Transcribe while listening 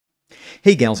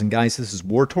Hey gals and guys, this is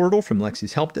War Turtle from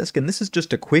Lexy's Help Desk, and this is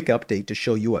just a quick update to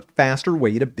show you a faster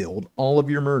way to build all of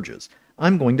your merges.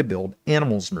 I'm going to build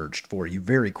animals merged for you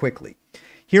very quickly.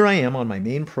 Here I am on my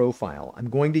main profile. I'm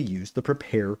going to use the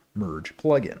Prepare Merge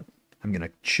plugin. I'm going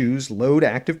to choose Load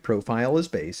Active Profile as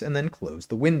base and then close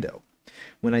the window.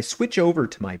 When I switch over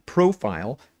to my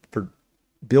profile for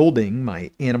building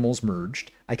my animals merged,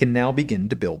 I can now begin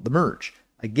to build the merge.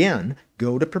 Again,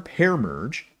 go to Prepare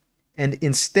Merge, and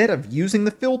instead of using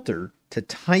the filter to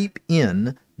type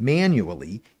in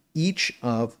manually each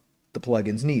of the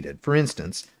plugins needed, for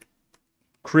instance,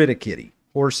 Criticitty,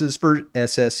 horses for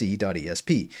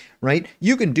sse.esp, right?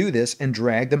 You can do this and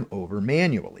drag them over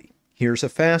manually. Here's a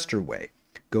faster way.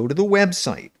 Go to the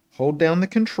website, hold down the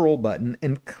control button,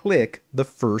 and click the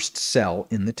first cell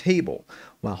in the table.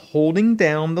 While holding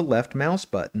down the left mouse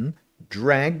button,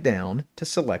 drag down to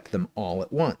select them all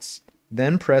at once.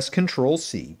 Then press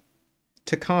Ctrl-C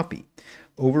to copy.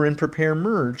 Over in Prepare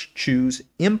Merge, choose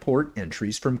Import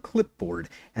Entries from Clipboard,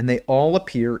 and they all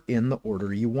appear in the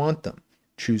order you want them.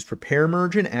 Choose Prepare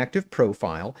Merge in Active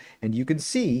Profile, and you can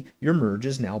see your merge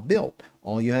is now built.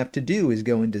 All you have to do is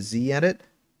go into ZEdit,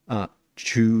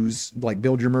 choose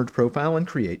Build Your Merge Profile, and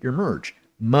create your merge.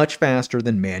 Much faster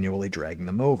than manually dragging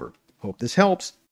them over. Hope this helps.